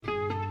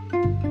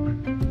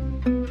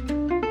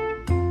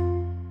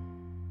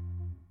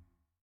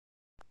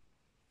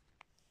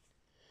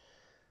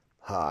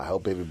I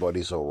hope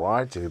everybody's all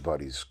right.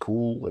 Everybody's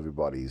cool.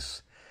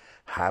 Everybody's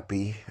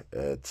happy.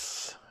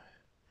 It's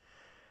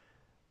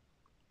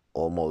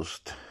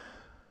almost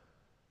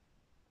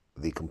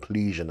the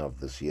completion of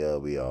this year.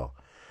 We are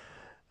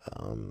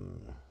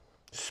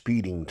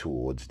speeding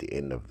towards the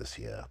end of this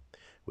year,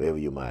 wherever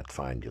you might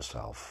find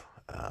yourself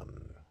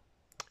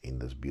in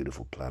this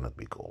beautiful planet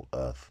we call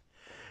Earth.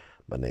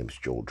 My name's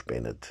George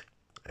Bennett,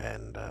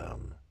 and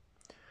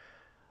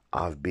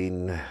I've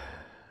been,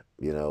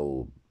 you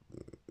know,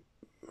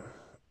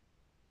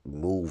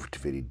 moved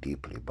very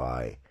deeply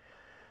by,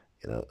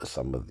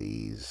 some of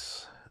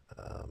these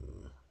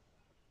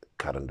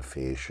current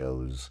affair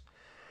shows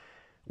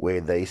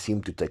where they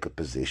seem to take a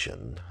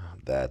position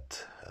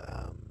that,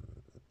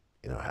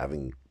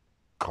 having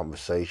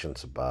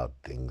conversations about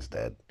things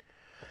that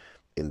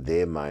in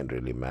their mind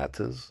really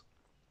matters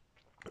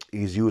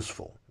is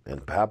useful.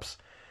 And perhaps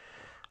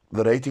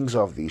the ratings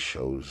of these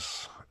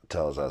shows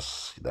tells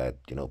us that,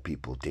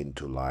 people tend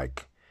to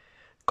like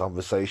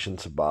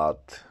conversations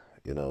about,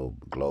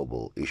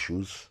 global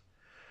issues,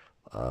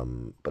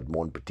 but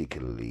more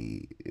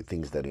particularly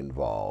things that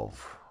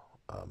involve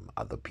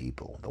other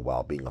people, the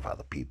well-being of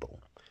other people.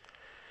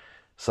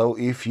 So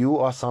if you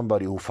are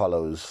somebody who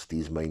follows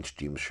these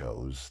mainstream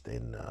shows,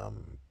 then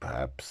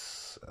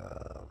perhaps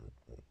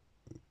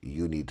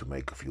you need to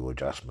make a few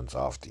adjustments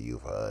after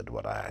you've heard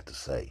what I had to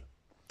say.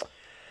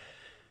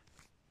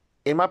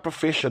 In my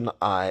profession,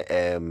 I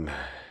am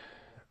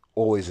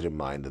always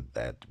reminded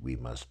that we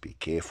must be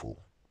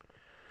careful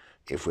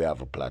if we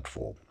have a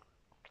platform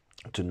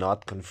to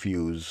not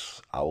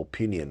confuse our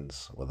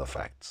opinions with the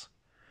facts.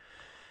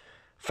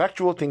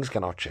 Factual things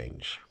cannot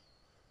change.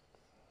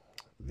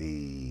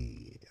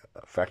 The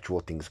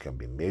factual things can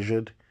be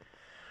measured,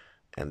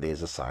 and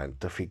there's a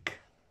scientific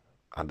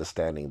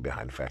understanding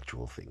behind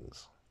factual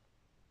things.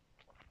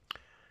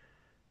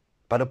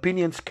 But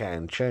opinions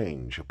can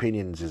change.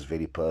 Opinions is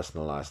very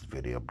personalized,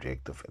 very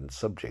objective and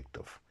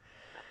subjective,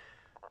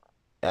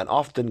 and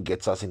often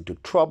gets us into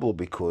trouble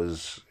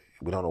because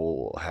we don't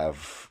all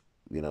have,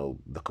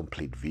 the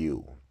complete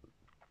view.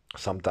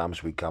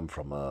 Sometimes we come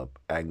from an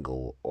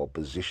angle or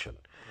position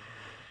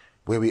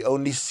where we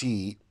only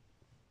see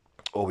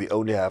or we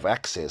only have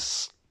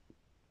access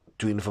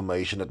to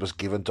information that was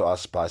given to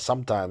us by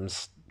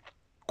sometimes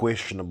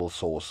questionable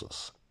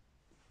sources.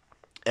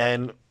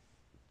 And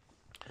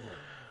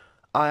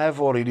I have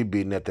already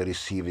been at the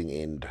receiving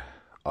end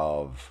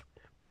of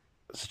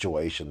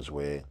situations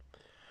where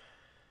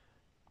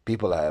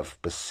people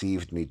have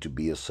perceived me to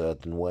be a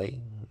certain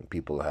way.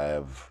 People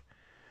have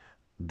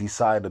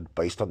decided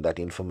based on that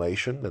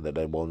information that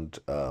they won't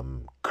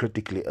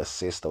critically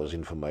assess those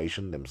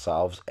information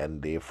themselves,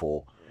 and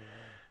therefore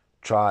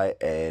try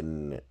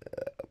and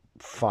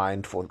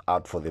find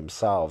out for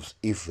themselves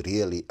if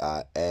really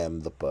I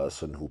am the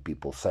person who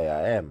people say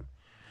I am.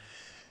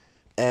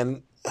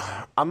 And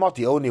I'm not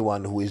the only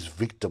one who is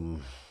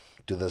victim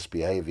to this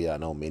behavior. I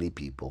know many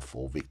people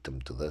fall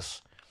victim to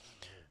this,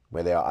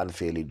 where they are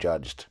unfairly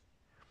judged.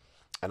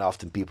 And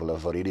often people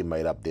have already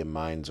made up their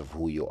minds of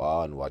who you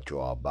are and what you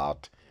are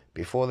about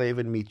before they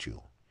even meet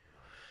you.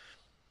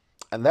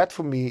 And that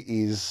for me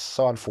is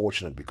so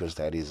unfortunate, because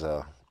that is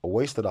a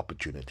wasted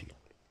opportunity.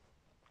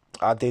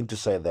 I tend to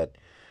say that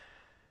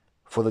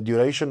for the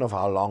duration of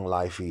how long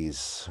life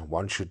is,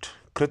 one should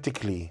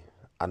critically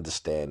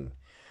understand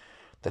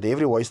that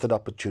every wasted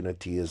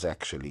opportunity is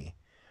actually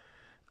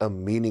a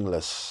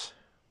meaningless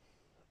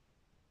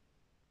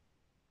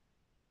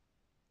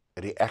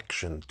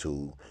reaction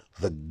to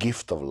the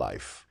gift of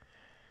life.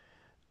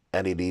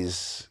 And it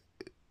is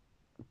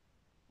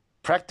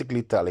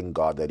practically telling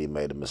God that He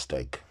made a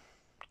mistake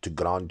to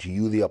grant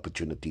you the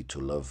opportunity to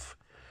live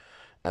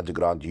and to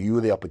grant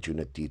you the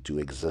opportunity to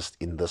exist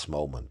in this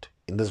moment.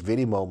 In this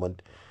very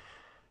moment,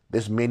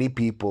 there's many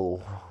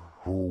people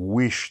who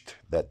wished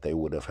that they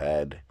would have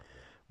had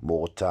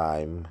more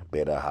time,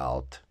 better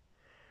health,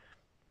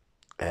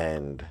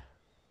 and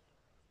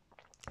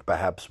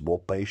perhaps more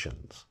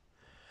patience.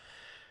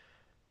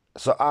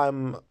 So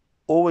I'm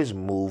always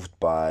moved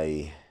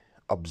by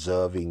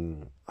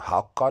observing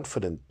how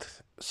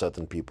confident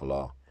certain people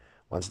are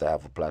once they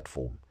have a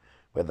platform,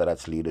 whether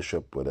that's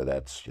leadership, whether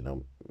that's,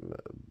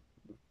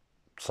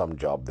 some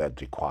job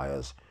that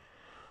requires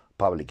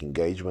public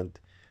engagement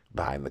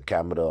behind the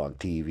camera, on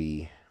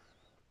TV,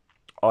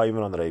 or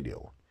even on the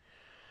radio.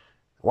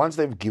 Once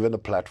they've given a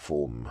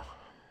platform,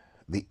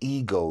 the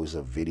ego is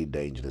a very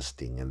dangerous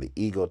thing, and the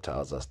ego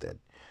tells us that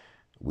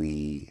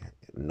we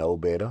know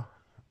better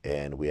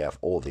and we have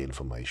all the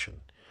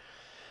information.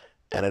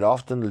 And it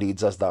often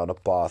leads us down a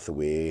path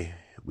where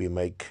we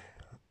make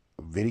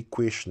very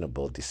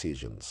questionable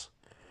decisions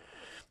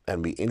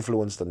and we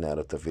influence the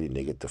narrative very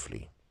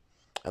negatively.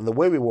 And the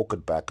way we walk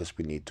it back is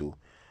we need to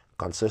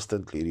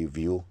consistently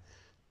review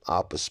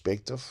our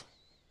perspective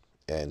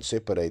and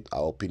separate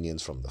our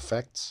opinions from the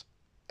facts,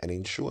 and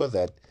ensure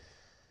that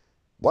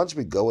once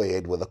we go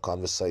ahead with a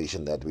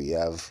conversation that we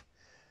have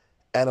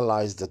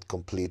analyzed it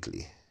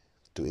completely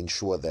to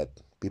ensure that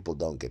people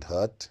don't get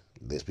hurt.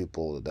 There's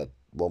people that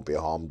won't be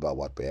harmed by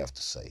what we have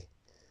to say.